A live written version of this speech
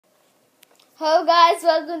Hello guys,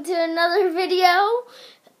 welcome to another video.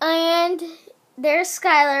 And there's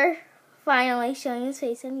Skylar finally showing his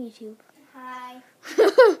face on YouTube. Hi.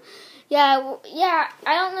 Yeah,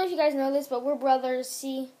 I don't know if you guys know this, but we're brothers.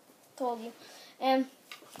 See, told you. And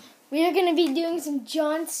we are going to be doing some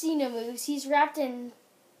John Cena moves. He's wrapped in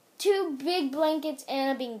 2 big blankets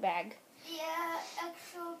and a beanbag. Yeah,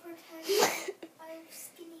 extra protection. I have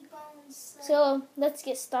skinny bones. So let's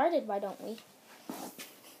get started, why don't we?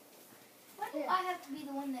 Why do I have to be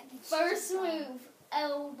the one that gets First move,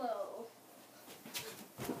 elbow.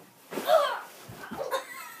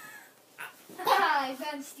 I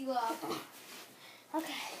bounced you off.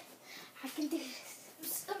 Okay, I can do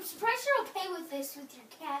this. I'm surprised you're okay with this with your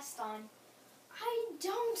cast on. I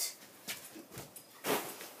don't. I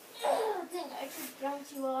think I could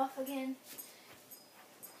bounce you off again.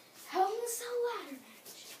 Hell in a Cell ladder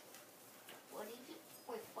match. What did you?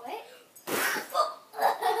 Wait, what?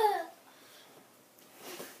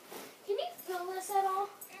 Can you feel this at all?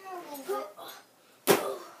 A little bit.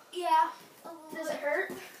 Yeah. A little Does bit. it hurt?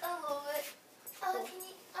 A little bit.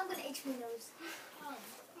 I'm gonna itch my nose.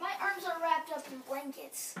 My arms are wrapped up in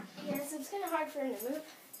blankets. Yes, it's kind of hard for him to move.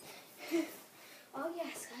 Oh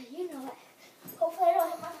yes, God, you know it. Hopefully I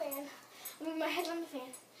don't hit my fan. I mean my head on the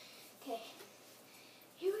fan. Okay.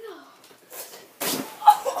 Here we go.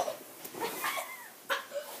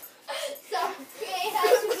 Sorry, I had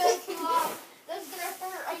to bounce you off. That's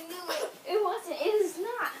gonna hurt. I knew it. It wasn't. It is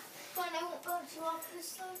not. Fine, I won't bounce you off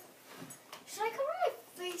this time. Should I cover my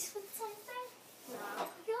face with something? No. I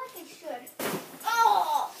feel like I should.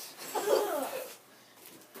 Oh!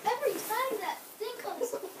 Every time that thing comes,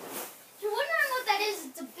 you're wondering what that is.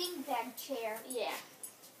 It's a beanbag chair. Yeah.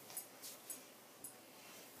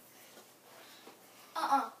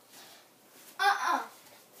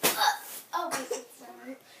 Oh, wait, it's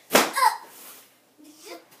hurt. Did you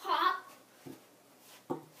just pop?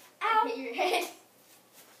 Ow. Hit your head.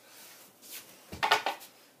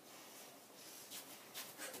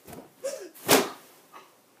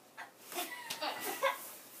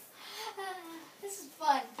 This is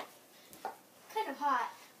fun. Kind of hot.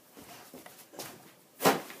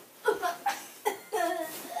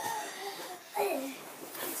 I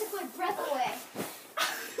took my breath away.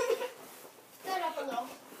 Stand up a little.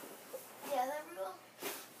 Yeah, there we go.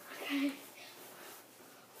 Okay.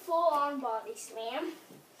 Full on body slam.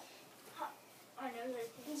 I know that.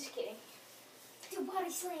 I'm just kidding. Do body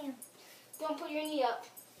slam. Don't put your knee up.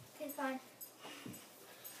 Okay, fine.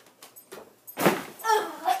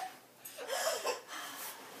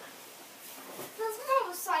 That's more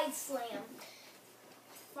of a side slam.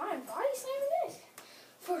 Fine, body slam it is.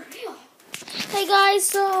 For real. Hey guys,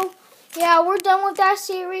 so yeah, we're done with that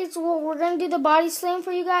series. We're gonna do the body slam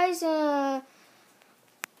for you guys. That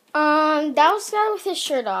was the guy with his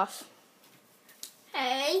shirt off.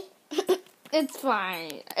 Hey. It's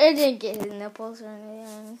fine. It didn't get his nipples or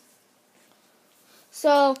anything.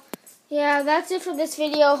 So yeah, that's it for this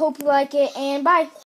video. Hope you like it, and bye.